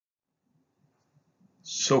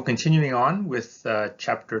So continuing on with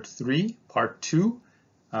chapter 3, part 2,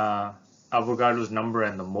 Avogadro's number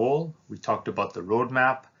and the mole. We talked about the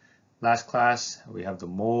roadmap last class. We have the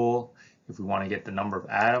mole. If we want to get the number of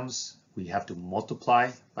atoms, we have to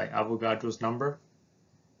multiply by Avogadro's number.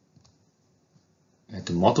 We have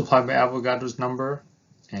to multiply by Avogadro's number.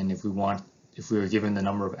 And if we were given the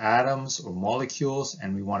number of atoms or molecules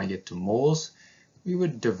and we want to get to moles, we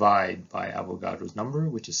would divide by Avogadro's number,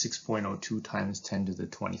 which is 6.02 times 10 to the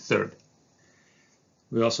 23rd.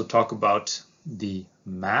 We also talk about the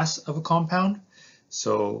mass of a compound.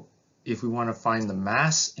 So if we want to find the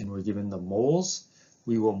mass and we're given the moles,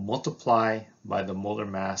 we will multiply by the molar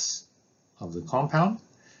mass of the compound.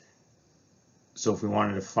 So if we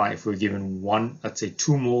wanted to find, if we're given let's say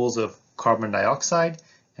 2 moles of carbon dioxide,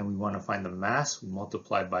 and we want to find the mass, we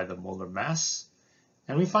multiply by the molar mass.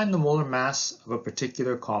 And we find the molar mass of a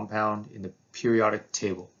particular compound in the periodic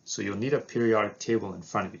table. So you'll need a periodic table in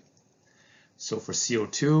front of you. So for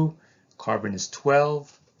CO2, carbon is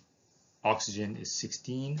 12, oxygen is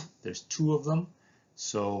 16. There's 2 of them.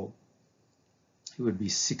 So it would be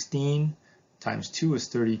 16 times 2 is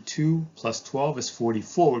 32, plus 12 is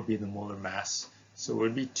 44 would be the molar mass. So it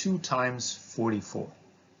would be 2 times 44.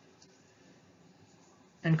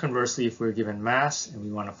 And conversely, if we're given mass and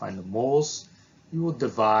we want to find the moles, we will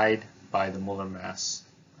divide by the molar mass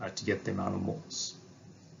to get the amount of moles.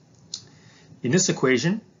 In this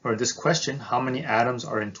equation, or this question, how many atoms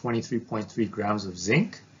are in 23.3 grams of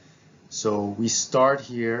zinc? So we start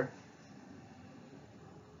here,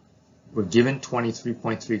 we're given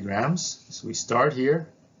 23.3 grams. So we start here,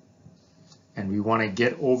 and we want to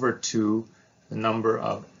get over to the number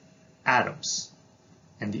of atoms.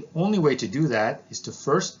 And the only way to do that is to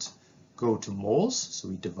first go to moles. So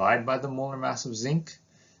we divide by the molar mass of zinc,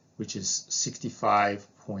 which is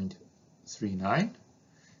 65.39.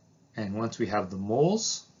 And once we have the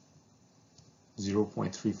moles,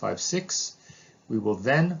 0.356, we will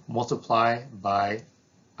then multiply by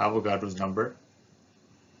Avogadro's number,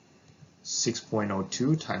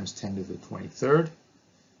 6.02 times 10 to the 23rd,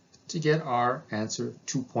 to get our answer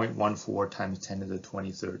 2.14 times 10 to the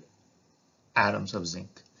 23rd atoms of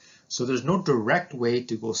zinc. So there's no direct way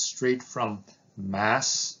to go straight from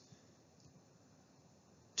mass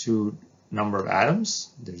to number of atoms.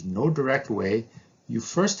 There's no direct way. You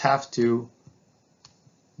first have to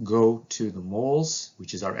go to the moles,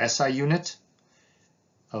 which is our SI unit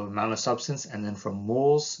of amount of substance, and then from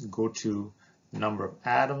moles go to the number of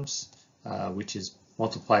atoms, which is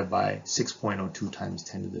multiplied by 6.02 times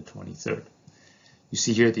 10 to the 23rd. You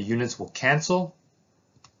see here the units will cancel.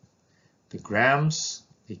 The grams,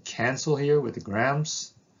 they cancel here with the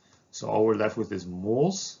grams. So all we're left with is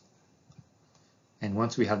moles. And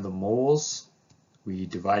once we have the moles, we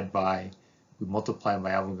multiply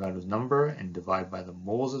by Avogadro's number and divide by the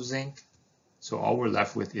moles of zinc. So all we're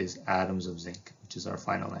left with is atoms of zinc, which is our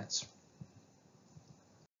final answer.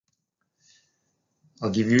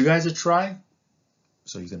 I'll give you guys a try.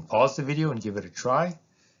 So you can pause the video and give it a try.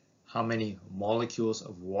 How many molecules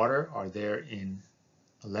of water are there in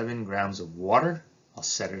 11 grams of water? I'll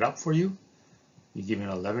set it up for you. You're given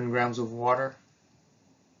 11 grams of water.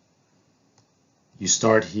 You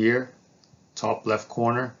start here, top left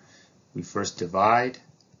corner. We first divide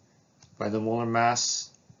by the molar mass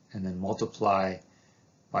and then multiply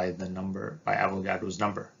by the number, by Avogadro's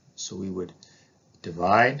number. So we would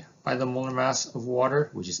divide by the molar mass of water,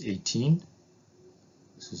 which is 18.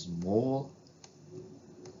 This is mole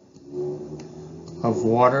of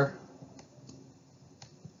water.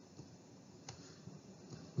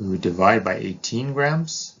 We would divide by 18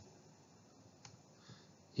 grams.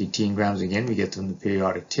 18 grams again, we get from the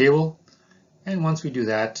periodic table. And once we do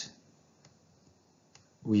that,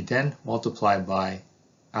 we then multiply by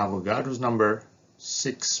Avogadro's number,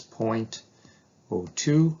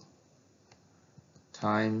 6.02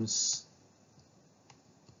 times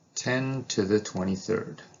 10 to the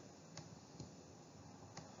 23rd.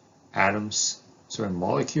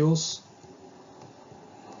 Molecules.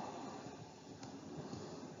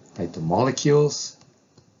 Write the molecules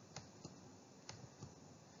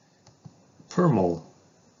per mole.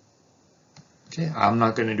 Okay, I'm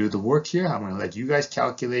not going to do the work here. I'm going to let you guys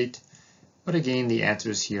calculate. But again, the answer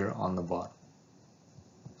is here on the bottom,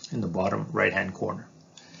 in the bottom right-hand corner.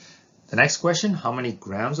 The next question, how many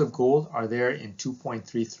grams of gold are there in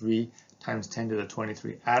 2.33 times 10 to the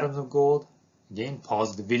 23 atoms of gold? Again,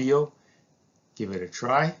 pause the video, give it a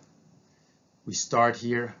try. We start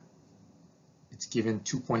here. It's given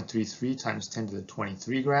 2.33 times 10 to the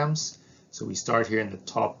 23 grams. So we start here in the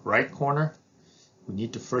top right corner. We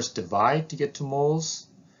need to first divide to get to moles.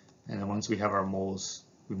 And then once we have our moles,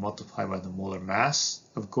 we multiply by the molar mass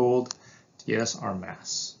of gold to get us our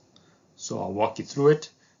mass. So I'll walk you through it.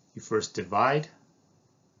 You first divide.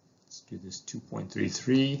 Let's do this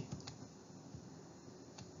 2.33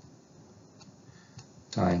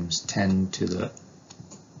 times 10 to the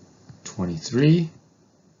 23.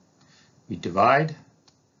 We divide,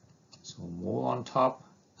 so mole on top.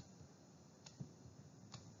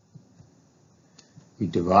 We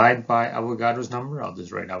divide by Avogadro's number. I'll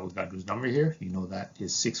just write Avogadro's number here. You know that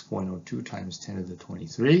is 6.02 times 10 to the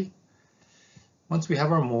 23. Once we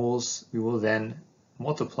have our moles, we will then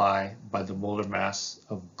multiply by the molar mass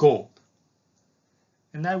of gold.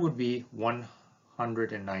 And that would be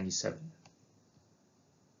 197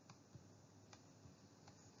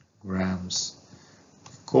 grams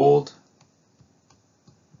of gold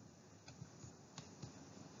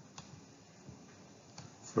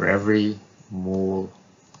for every mole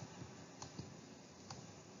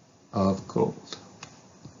of gold.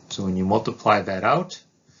 So when you multiply that out,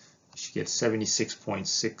 you should get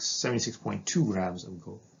 76.2 grams of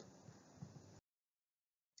gold.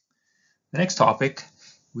 The next topic,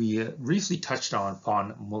 we briefly touched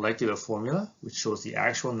upon molecular formula, which shows the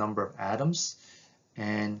actual number of atoms,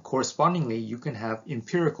 and correspondingly you can have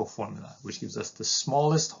empirical formula, which gives us the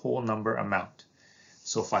smallest whole number amount.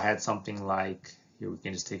 So if I had something like, here we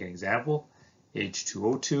can just take an example,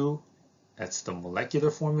 H2O2, that's the molecular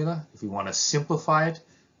formula. If we want to simplify it,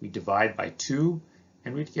 we divide by 2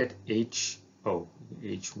 and we'd get HO,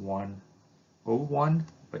 H1O1,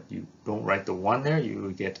 but you don't write the 1 there, you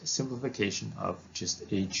would get a simplification of just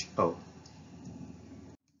HO.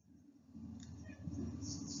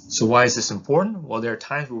 So why is this important? Well, there are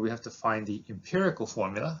times where we have to find the empirical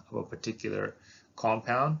formula of a particular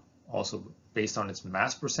compound, also based on its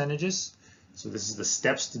mass percentages. So this is the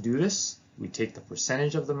steps to do this. We take the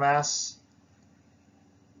percentage of the mass,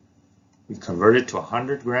 we convert it to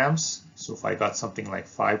 100 grams. So if I got something like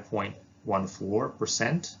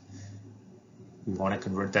 5.14%, we want to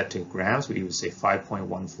convert that to grams. We would say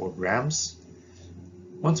 5.14 grams.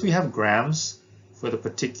 Once we have grams for the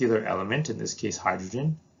particular element, in this case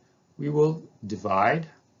hydrogen, we will divide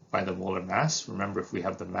by the molar mass. Remember, if we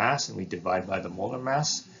have the mass and we divide by the molar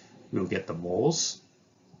mass, we will get the moles.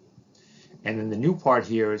 And then the new part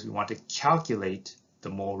here is we want to calculate the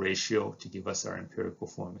mole ratio to give us our empirical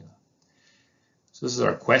formula. So this is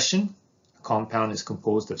our question. A compound is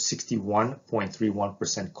composed of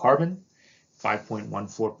 61.31% carbon,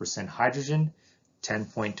 5.14% hydrogen,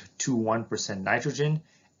 10.21% nitrogen,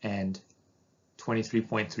 and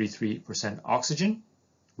 23.33% oxygen.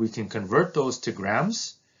 We can convert those to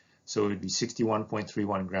grams. So it would be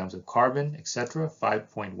 61.31 grams of carbon, etc.,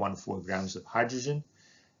 5.14 grams of hydrogen.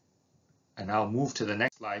 And I'll move to the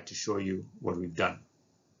next slide to show you what we've done.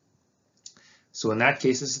 So in that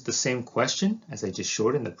case, this is the same question as I just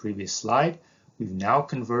showed in the previous slide. We've now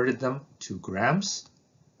converted them to grams.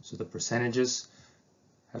 So the percentages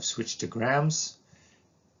have switched to grams.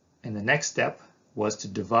 And the next step was to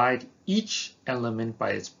divide each element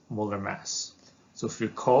by its molar mass. So if you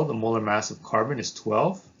recall, the molar mass of carbon is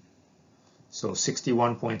 12. So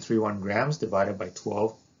 61.31 grams divided by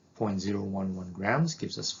 12.011 grams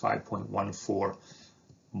gives us 5.14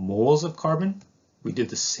 moles of carbon. We did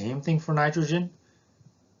the same thing for nitrogen,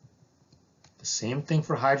 the same thing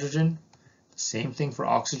for hydrogen, the same thing for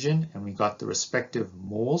oxygen, and we got the respective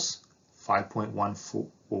moles,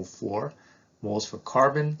 5.104 moles for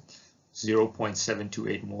carbon,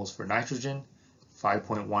 0.728 moles for nitrogen,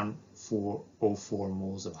 5.1404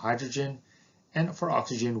 moles of hydrogen, and for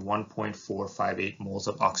oxygen, 1.458 moles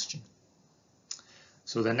of oxygen.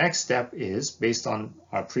 So the next step is, based on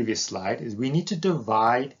our previous slide, is we need to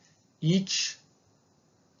divide each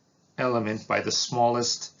element by the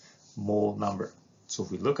smallest mole number. So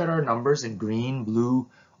if we look at our numbers in green, blue,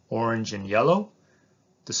 orange, and yellow,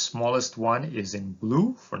 the smallest one is in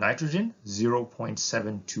blue for nitrogen,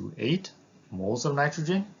 0.728 moles of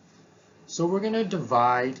nitrogen. So we're going to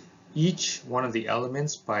divide each one of the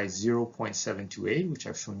elements by 0.728, which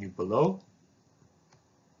I've shown you below.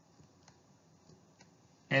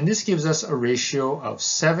 And this gives us a ratio of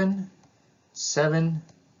 7, 7,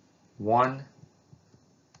 1,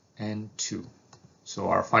 and 2. So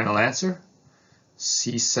our final answer,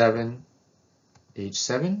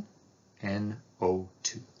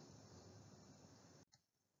 C7H7NO2.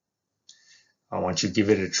 I want you to give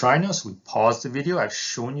it a try now. So we pause the video. I've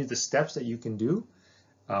shown you the steps that you can do,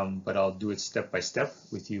 but I'll do it step by step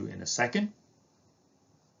with you in a second.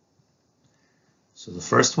 So the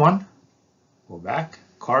first one, go back,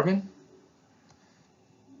 carbon,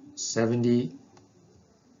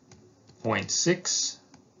 70.6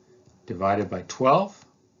 divided by 12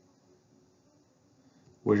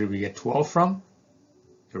 Where did we get 12 from?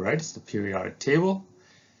 You're right, it's the periodic table.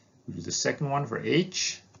 We do the second one for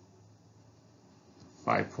H,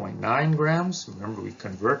 5.9 grams. Remember, we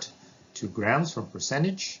convert to grams from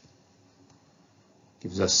percentage.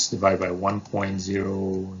 Gives us divided by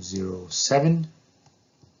 1.007.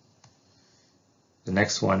 The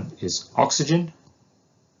next one is oxygen,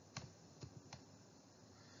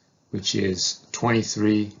 which is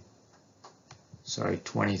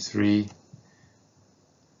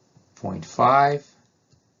 23.5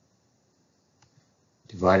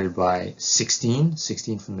 divided by 16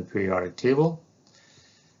 from the periodic table.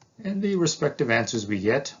 And the respective answers we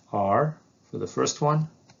get are, for the first one,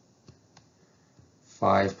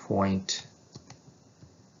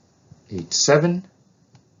 5.87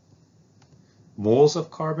 moles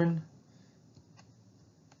of carbon,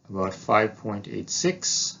 about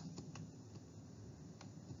 5.86.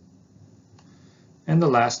 And the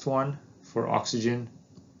last one, for oxygen,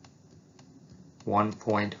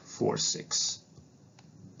 1.46.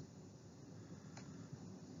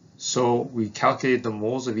 So we calculate the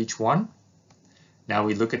moles of each one. Now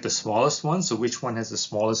we look at the smallest one. So which one has the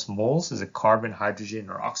smallest moles? Is it carbon, hydrogen,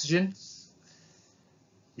 or oxygen?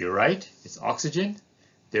 You're right, it's oxygen.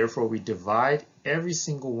 Therefore, we divide every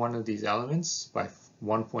single one of these elements by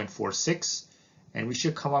 1.46, and we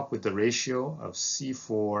should come up with the ratio of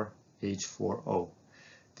C4H4O.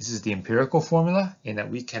 This is the empirical formula in that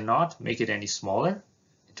we cannot make it any smaller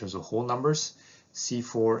in terms of whole numbers,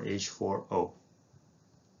 C4H4O.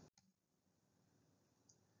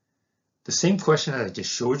 The same question that I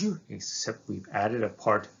just showed you, except we've added a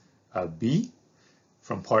part B.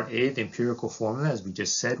 From part A, the empirical formula, as we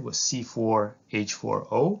just said, was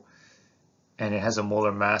C4H4O, and it has a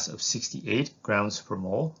molar mass of 68 grams per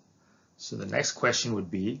mole. So the next question would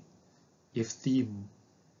be, if the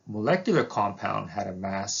molecular compound had a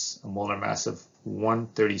molar mass of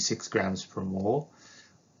 136 grams per mole,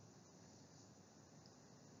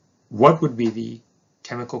 what would be the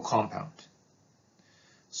chemical compound?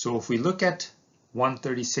 So if we look at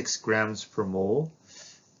 136 grams per mole,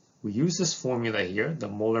 we use this formula here, the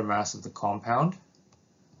molar mass of the compound.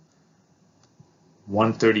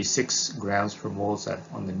 136 grams per mole is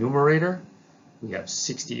on the numerator. We have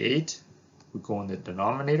 68 would go in the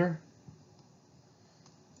denominator.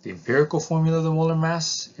 The empirical formula of the molar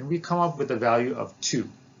mass, and we come up with a value of 2.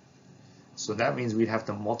 So that means we'd have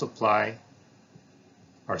to multiply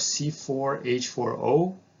our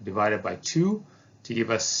C4H4O divided by 2 to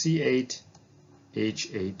give us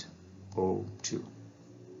C8H8O2.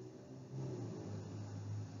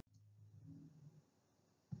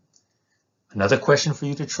 Another question for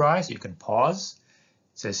you to try, so you can pause.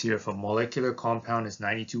 It says here if a molecular compound is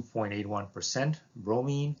 92.81%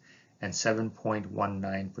 bromine and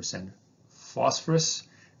 7.19% phosphorus,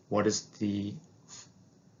 what is the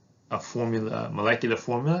molecular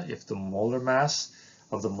formula if the molar mass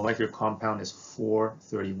of the molecular compound is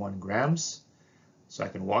 431 grams? So I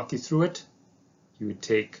can walk you through it. You would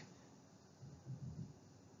take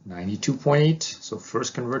 92.8, so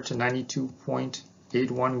first convert to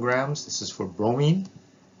 92.81 grams. This is for bromine.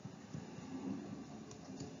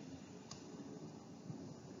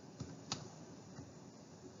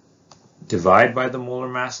 Divide by the molar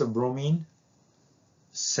mass of bromine,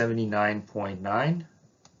 79.9.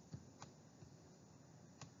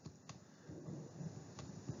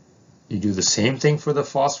 You do the same thing for the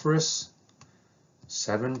phosphorus,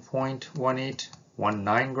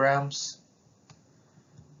 7.1819 grams.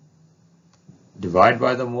 Divide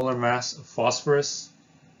by the molar mass of phosphorus,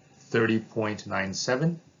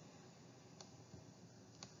 30.97.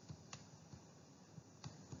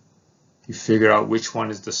 You figure out which one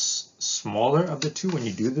is the smaller of the two when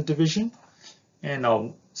you do the division. And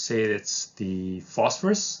I'll say it's the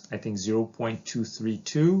phosphorus, I think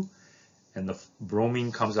 0.232, and the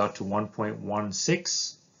bromine comes out to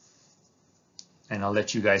 1.16. And I'll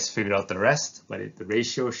let you guys figure out the rest, but the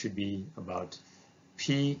ratio should be about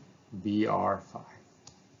PBr5.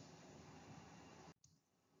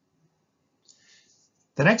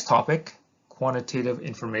 The next topic, quantitative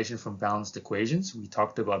information from balanced equations. We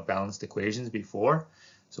talked about balanced equations before.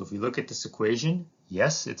 So if you look at this equation,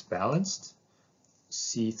 yes, it's balanced.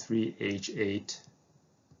 C3H8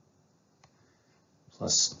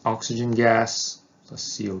 plus oxygen gas plus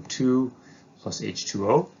CO2 plus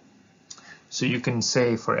H2O. So you can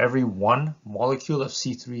say for every 1 molecule of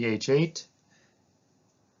C3H8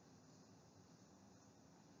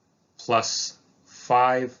 plus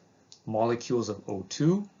 5 molecules of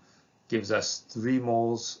O2 gives us 3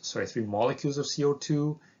 molecules of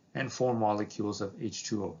CO2 and 4 molecules of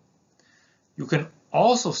H2O. You can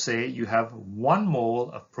also say you have 1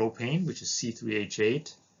 mole of propane, which is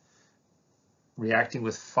C3H8, reacting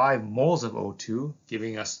with 5 moles of O2,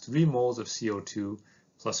 giving us 3 moles of CO2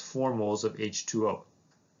 plus 4 moles of H2O.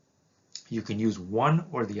 You can use one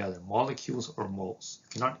or the other, molecules or moles.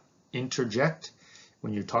 You cannot interject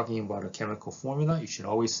when you're talking about a chemical formula. You should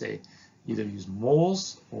always say either use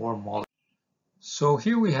moles or molecules. So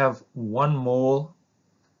here we have 1 mole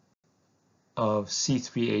of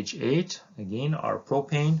C3H8. Again, our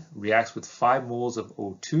propane reacts with 5 moles of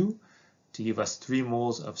O2 to give us 3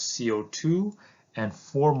 moles of CO2 and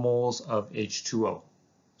 4 moles of H2O.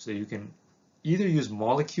 So you can either use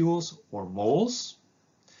molecules or moles.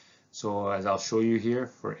 So as I'll show you here,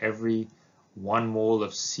 for every 1 mole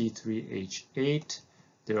of C3H8,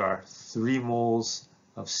 there are 3 moles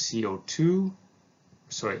of CO2,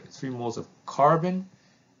 3 moles of carbon,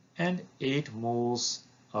 and 8 moles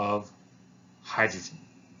of hydrogen.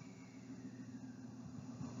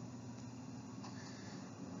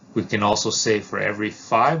 We can also say for every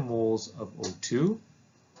 5 moles of O2,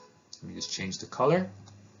 let me just change the color,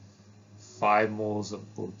 5 moles of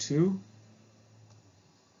O2,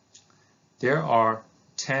 there are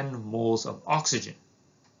 10 moles of oxygen.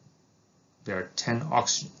 There are 10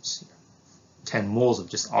 oxygens here. 10 moles of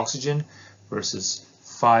just oxygen versus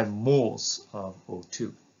 5 moles of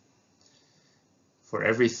O2. For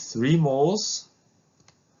every 3 moles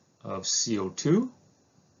of CO2,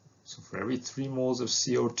 so for every 3 moles of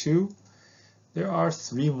CO2, there are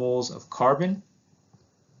 3 moles of carbon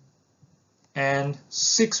and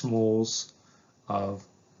 6 moles of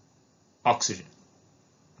oxygen.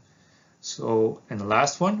 So, and the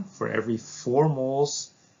last one, for every 4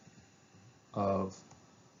 moles of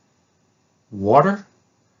water,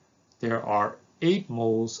 there are 8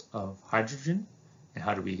 moles of hydrogen. And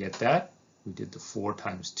how do we get that? We did the 4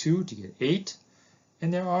 times 2 to get 8.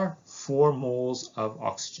 And there are 4 moles of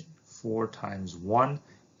oxygen. 4 times 1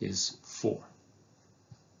 is 4.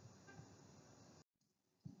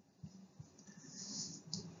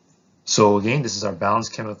 So again, this is our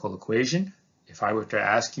balanced chemical equation. If I were to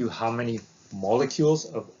ask you how many molecules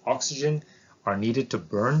of oxygen are needed to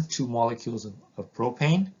burn 2 molecules of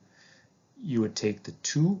propane, you would take the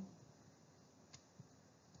 2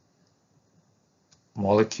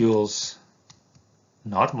 molecules,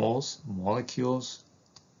 not moles, molecules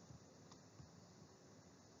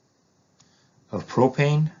of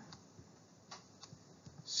propane,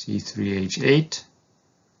 C3H8.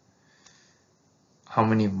 How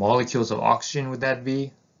many molecules of oxygen would that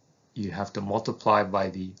be? You have to multiply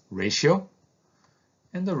by the ratio,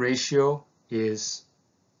 and the ratio is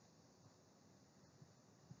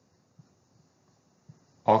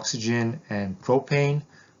oxygen and propane.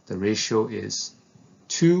 The ratio is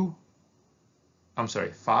 5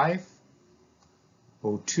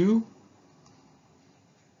 O2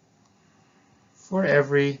 for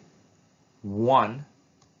every 1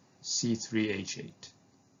 C3H8.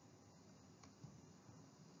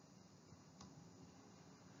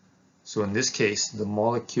 So in this case, the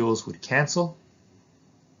molecules would cancel,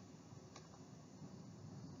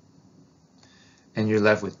 and you're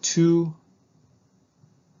left with 2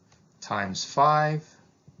 times 5,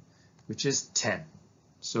 which is 10.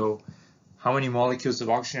 So how many molecules of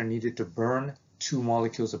oxygen are needed to burn 2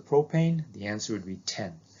 molecules of propane? The answer would be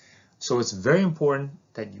 10. So it's very important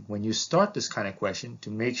that when you start this kind of question, to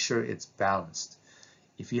make sure it's balanced.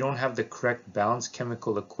 If you don't have the correct balanced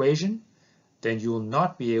chemical equation, then you will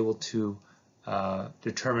not be able to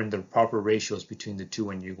determine the proper ratios between the two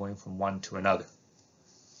when you're going from one to another.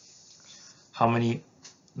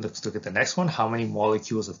 Let's look at the next one. How many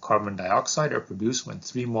molecules of carbon dioxide are produced when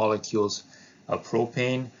 3 molecules of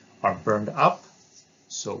propane are burned up?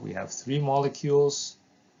 So we have 3 molecules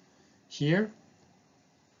here.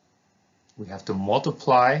 We have to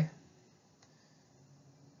multiply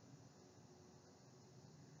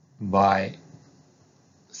by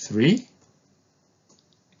 3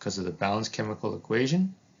 because of the balanced chemical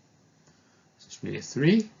equation. So it's really a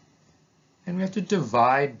 3. And we have to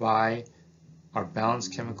divide by our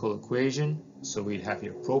balanced chemical equation. So we'd have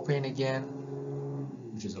here propane again,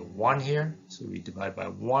 which is a 1 here. So we divide by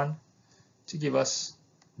 1 to give us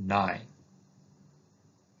 9.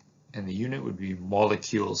 And the unit would be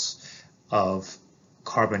molecules of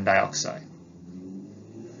carbon dioxide.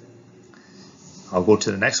 I'll go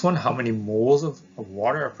to the next one. How many moles of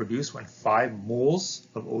water are produced when 5 moles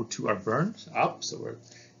of O2 are burned up? So we're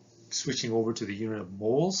switching over to the unit of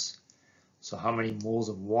moles. So how many moles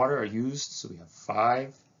of water are used? So we have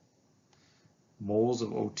 5 moles of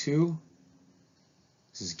O2.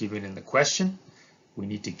 This is given in the question. We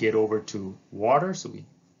need to get over to water, so we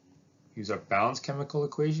use our balanced chemical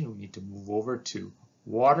equation, we need to move over to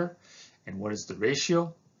water. And what is the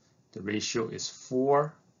ratio? The ratio is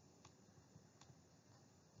 4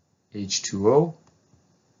 H2O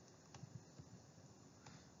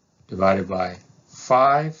divided by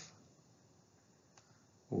 5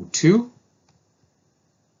 O2.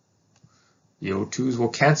 The O2s will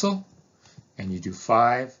cancel, and you do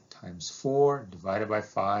 5 times 4 divided by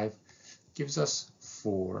 5 gives us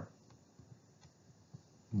 4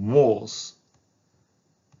 moles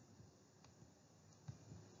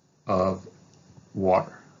of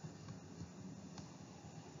water.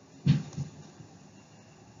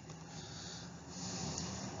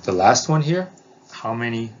 The last one here, how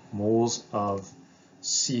many moles of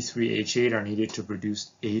C3H8 are needed to produce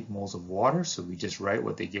 8 moles of water? So we just write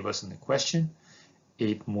what they give us in the question,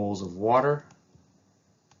 8 moles of water.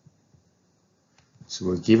 So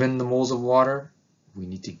we're given the moles of water. We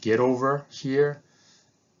need to get over here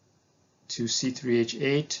to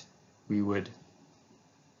C3H8. We would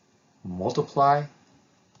multiply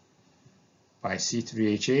by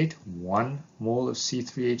C3H8, 1 mole of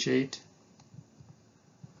C3H8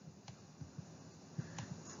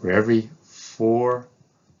 for every 4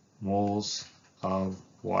 moles of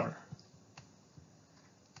water.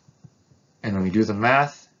 And when we do the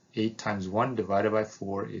math, 8 times 1 divided by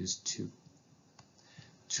 4 is 2.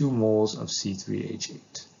 2 moles of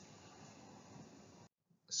C3H8.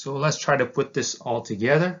 So let's try to put this all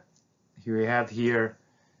together. Here we have here,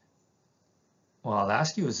 well, I'll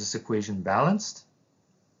ask you, is this equation balanced?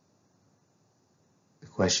 The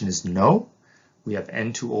question is no. We have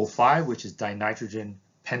N2O5, which is dinitrogen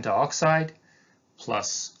pentaoxide,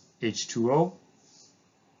 plus H2O,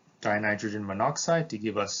 dinitrogen monoxide, to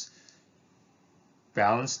give us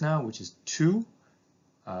balance now, which is 2.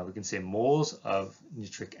 We can say moles of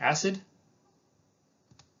nitric acid.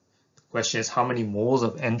 The question is how many moles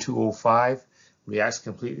of N2O5 reacts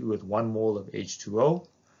completely with 1 mole of H2O.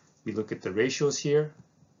 We look at the ratios here,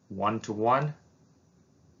 1 to 1.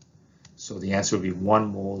 So the answer would be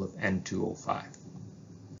 1 mole of N2O5.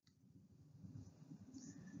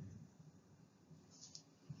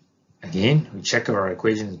 Again, we check if our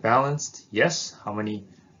equation is balanced. Yes. How many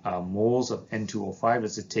moles of N2O5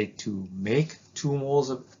 does it take to make 2 moles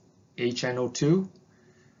of HNO2?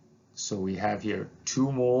 So we have here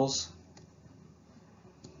 2 moles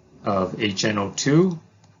of HNO2,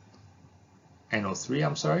 NO3,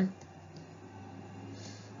 I'm sorry.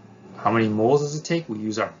 How many moles does it take? We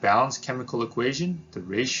use our balanced chemical equation. The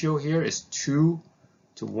ratio here is 2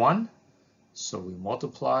 to 1. So we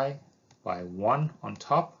multiply by 1 on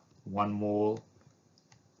top, 1 mole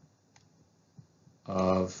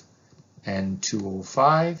of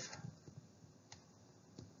N2O5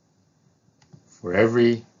 for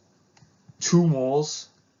every 2 moles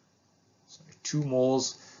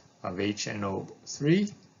of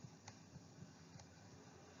HNO3.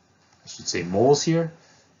 I should say moles here.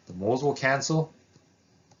 The moles will cancel.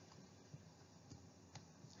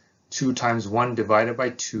 2 times 1 divided by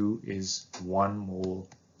 2 is 1 mole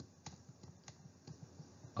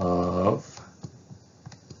of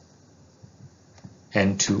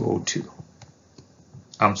N2O2.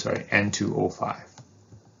 I'm sorry, N2O5.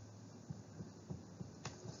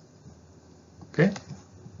 Okay.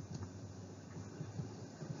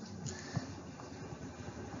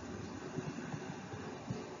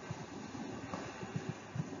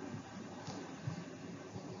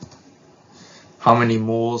 How many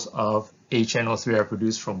moles of HNO3 are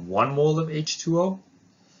produced from 1 mole of H2O?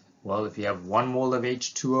 Well, if you have 1 mole of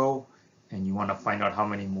H2O and you want to find out how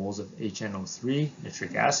many moles of HNO3,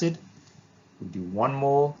 nitric acid, we do 1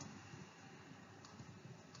 mole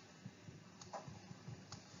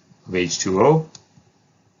of H2O.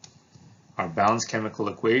 Our balanced chemical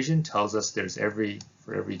equation tells us there's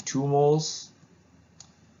for every 2 moles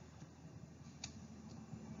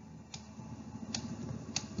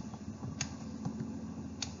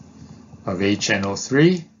of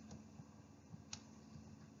HNO3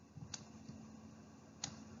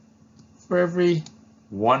 for every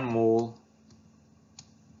 1 mole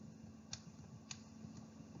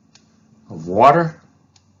of water.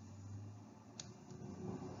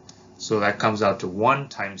 So that comes out to 1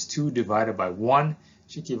 times 2 divided by 1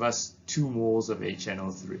 should give us 2 moles of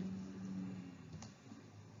HNO3.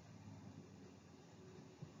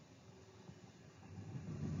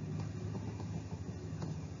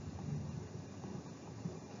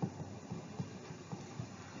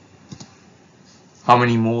 How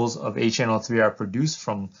many moles of HNO3 are produced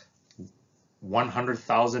from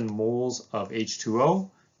 100,000 moles of H2O?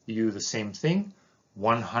 You do the same thing.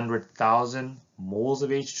 100,000 moles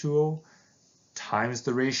of H2O times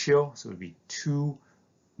the ratio, so it would be 2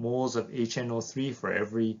 moles of HNO3 for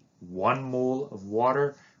every 1 mole of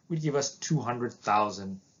water would give us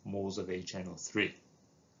 200,000 moles of HNO3.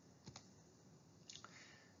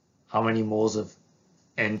 How many moles of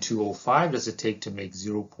N2O5 does it take to make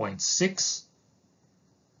 0.6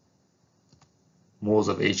 moles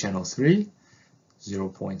of HNO3?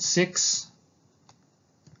 0.6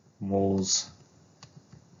 moles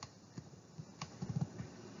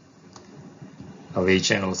of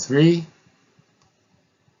HNO3.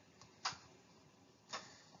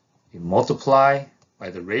 You multiply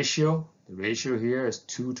by the ratio. The ratio here is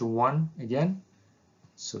 2 to 1 again.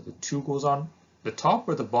 So the 2 goes on the top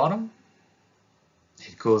or the bottom?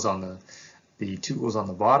 It goes on the 2 goes on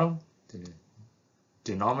the bottom, the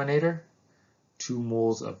denominator. 2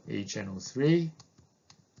 moles of HNO3.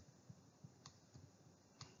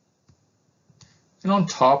 And on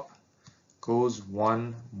top goes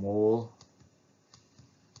 1 mole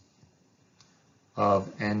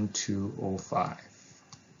of N2O5.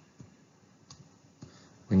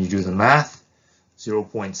 When you do the math,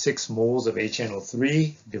 0.6 moles of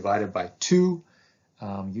HNO3 divided by 2,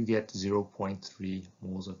 you get 0.3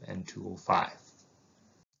 moles of N2O5.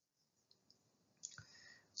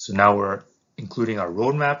 So now we're including our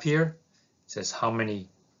roadmap here. It says how many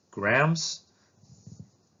grams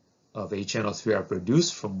of HNO3 are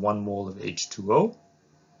produced from 1 mole of H2O.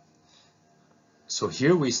 So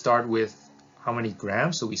here we start with how many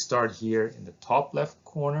grams. So we start here in the top left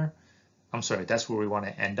corner. I'm sorry, that's where we want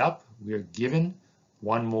to end up. We are given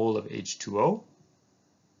 1 mole of H2O.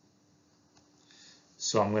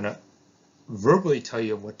 So I'm going to verbally tell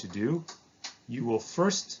you what to do. You will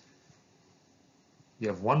first, you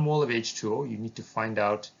have 1 mole of H2O. You need to find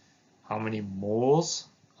out how many moles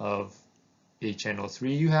of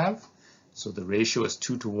HNO3 you have. So the ratio is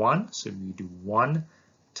 2 to 1. So we do 1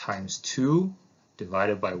 times 2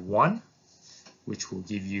 divided by 1, which will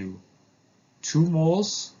give you 2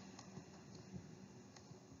 moles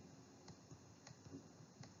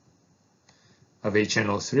of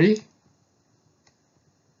HNO3.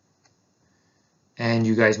 And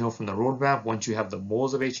you guys know from the roadmap, once you have the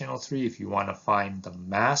moles of HNO3, if you want to find the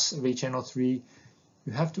mass of HNO3,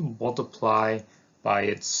 you have to multiply by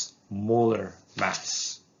its molar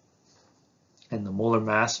mass. And the molar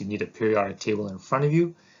mass, you need a periodic table in front of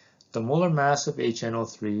you. The molar mass of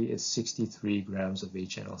HNO3 is 63 grams of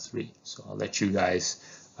HNO3. So I'll let you guys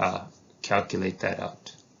calculate that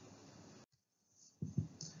out.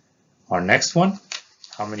 Our next one,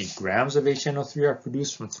 how many grams of HNO3 are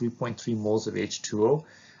produced from 3.3 moles of H2O?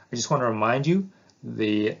 I just want to remind you,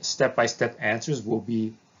 the step-by-step answers will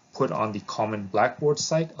be put on the Common Blackboard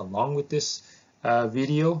site along with this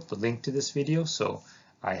video, the link to this video. So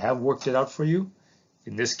I have worked it out for you.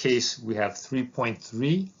 In this case, we have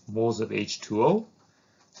 3.3 moles of H2O.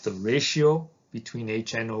 The ratio between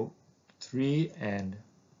HNO3 and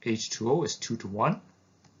H2O is 2 to 1.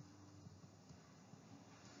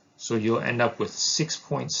 So you'll end up with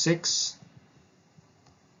 6.6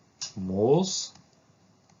 moles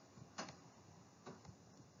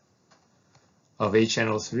of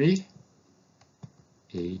HNO3.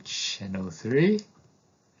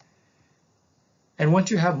 And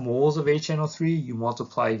once you have moles of HNO3, you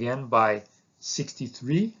multiply again by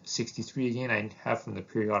 63. 63 again I have from the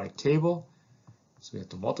periodic table. So we have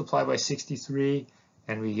to multiply by 63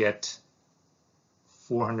 and we get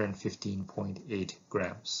 415.8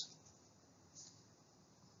 grams.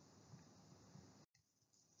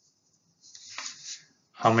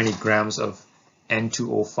 How many grams of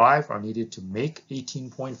N2O5 are needed to make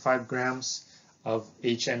 18.5 grams of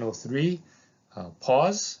HNO3?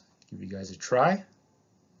 Pause, give you guys a try.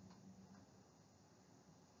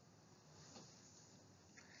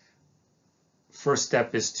 First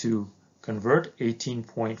step is to convert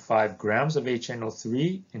 18.5 grams of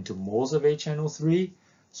HNO3 into moles of HNO3.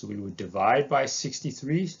 So we would divide by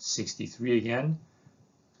 63. 63 again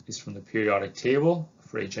is from the periodic table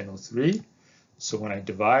for HNO3. So when I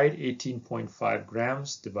divide 18.5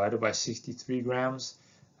 grams divided by 63 grams,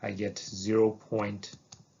 I get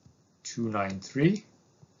 0.293.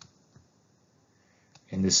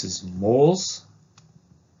 And this is moles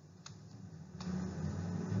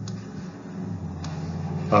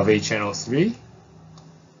of HNO3.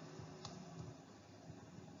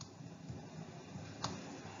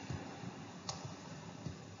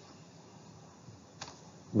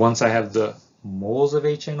 Once I have the moles of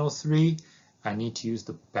HNO3, I need to use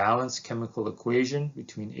the balanced chemical equation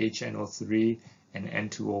between HNO3 and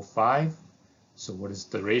N2O5. So what is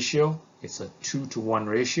the ratio? It's a 2 to 1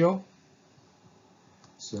 ratio.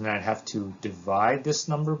 So then I'd have to divide this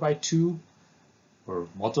number by 2, or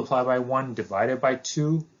multiply by 1, divide it by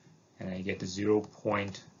 2, and I get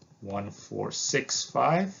 0.293.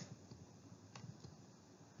 1465.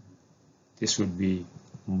 This would be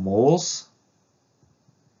moles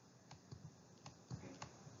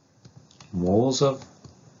of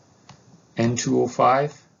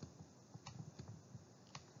N2O5.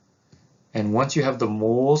 And once you have the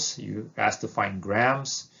moles, you're asked to find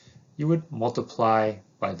grams, you would multiply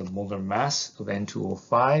by the molar mass of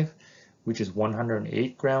N2O5, which is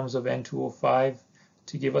 108 grams of N2O5,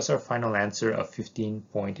 to give us our final answer of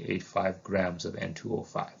 15.85 grams of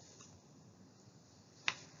N2O5.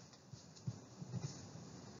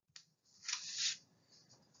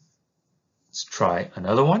 Let's try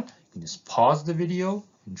another one. You can just pause the video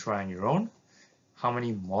and try on your own. How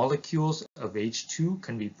many molecules of H2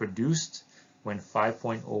 can be produced when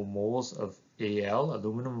 5.0 moles of Al,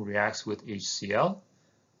 aluminum, reacts with HCl?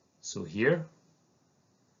 So here,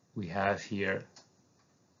 we have here,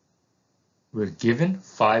 we're given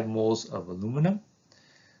 5 moles of aluminum.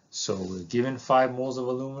 So we're given 5 moles of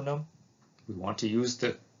aluminum. We want to use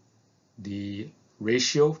the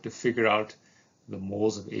ratio to figure out the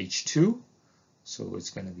moles of H2. So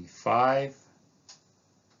it's going to be 5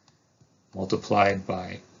 multiplied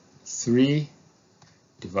by 3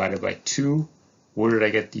 divided by 2. Where did I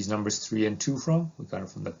get these numbers 3 and 2 from? We got it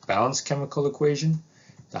from the balanced chemical equation.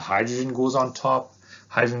 The hydrogen goes on top,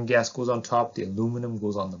 hydrogen gas goes on top, the aluminum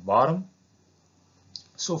goes on the bottom.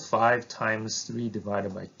 So 5 times 3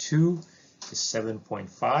 divided by 2 is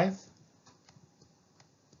 7.5.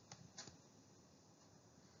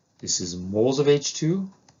 This is moles of H2.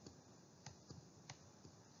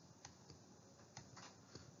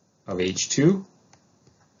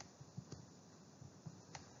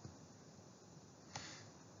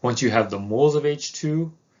 Once you have the moles of H2,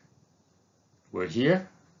 we're here.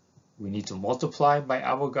 We need to multiply by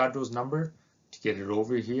Avogadro's number to get it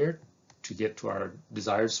over here, to get to our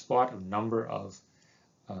desired spot of number of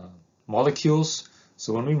molecules.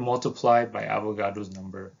 So when we multiply by Avogadro's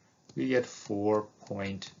number, we get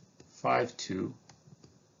 4.52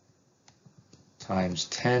 times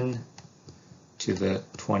 10 to the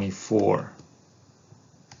 24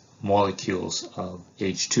 molecules of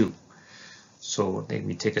H2. So let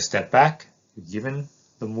me take a step back. We're given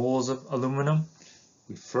the moles of aluminum.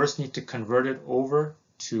 We first need to convert it over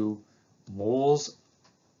to moles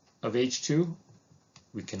of H2.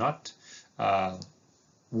 We cannot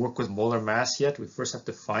work with molar mass yet. We first have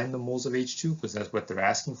to find the moles of H2 because that's what they're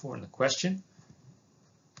asking for in the question.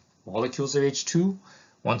 Molecules of H2.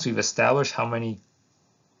 Once we've established how many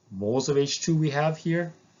moles of H2 we have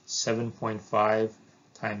here, 7.5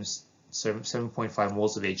 times 7.5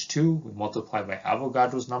 moles of H2, we multiply by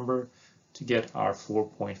Avogadro's number to get our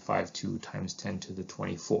 4.52 times 10 to the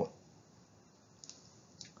 24.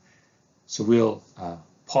 So we'll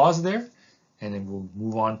pause there, and then we'll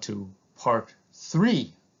move on to part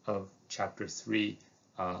 3 of chapter 3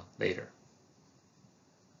 later.